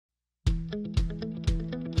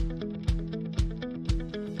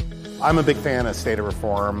I'm a big fan of state of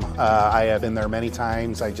reform. I have been there many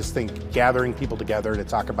times. I just think gathering people together to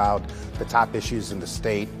talk about the top issues in the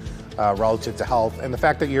state relative to health, and the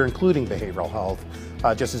fact that you're including behavioral health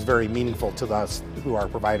just is very meaningful to us who are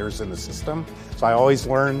providers in the system. So I always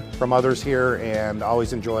learn from others here and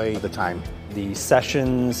always enjoy the time. The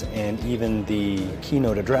sessions and even the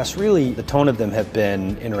keynote address, really the tone of them have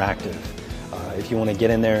been interactive. If you want to get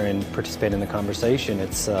in there and participate in the conversation,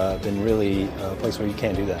 it's been really a place where you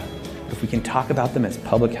can't do that. If we can talk about them as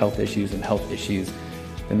public health issues and health issues,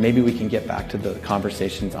 then maybe we can get back to the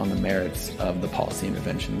conversations on the merits of the policy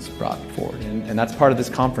interventions brought forward. And that's part of this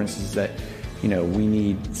conference, is that, you know, we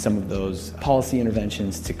need some of those policy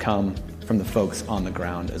interventions to come from the folks on the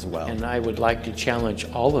ground as well. And I would like to challenge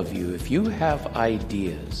all of you, if you have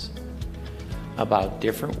ideas about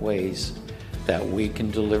different ways that we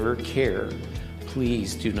can deliver care,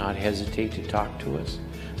 please do not hesitate to talk to us.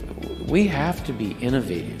 We have to be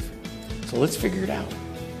innovative. So let's figure it out.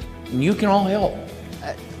 And you can all help.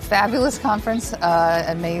 Fabulous conference.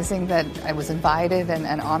 Amazing that I was invited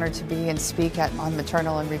and honored to be and speak on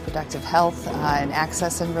maternal and reproductive health and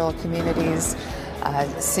access in rural communities.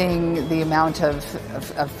 Seeing the amount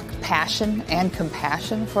of passion and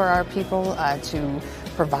compassion for our people to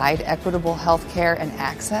provide equitable health care and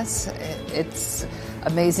access. It's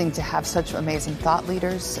amazing to have such amazing thought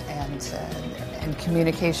leaders and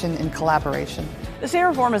communication and collaboration. The state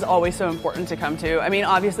reform is always so important to come to. I mean,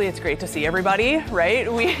 obviously it's great to see everybody, right?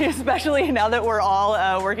 Especially now that we're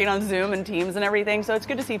all working on Zoom and Teams and everything, so it's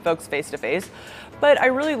good to see folks face to face. But I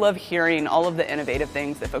really love hearing all of the innovative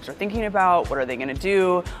things that folks are thinking about. What are they going to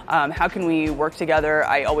do? How can we work together?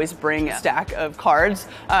 I always bring a stack of cards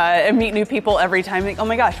and meet new people every time. Think, oh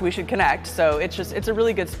my gosh, we should connect. So it's a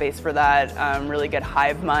really good space for that. Really good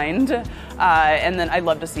hive mind. And then I'd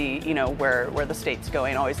love to see, you know, where the state's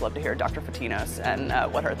going. I always love to hear Dr. Fotinos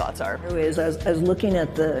and what her thoughts are. I was looking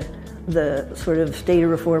at the sort of state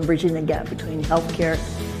of reform, bridging the gap between healthcare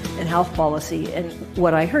and health policy, and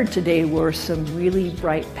what I heard today were some really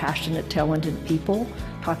bright, passionate, talented people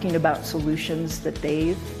talking about solutions that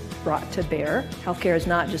they've brought to bear. Healthcare is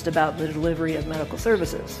not just about the delivery of medical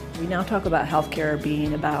services. We now talk about healthcare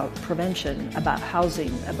being about prevention, about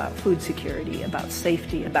housing, about food security, about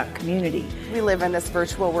safety, about community. We live in this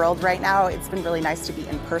virtual world right now. It's been really nice to be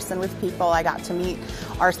in person with people. I got to meet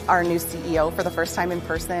our new CEO for the first time in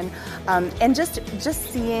person, and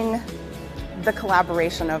just seeing the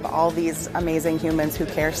collaboration of all these amazing humans who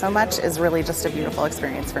care so much is really just a beautiful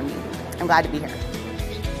experience for me. I'm glad to be here.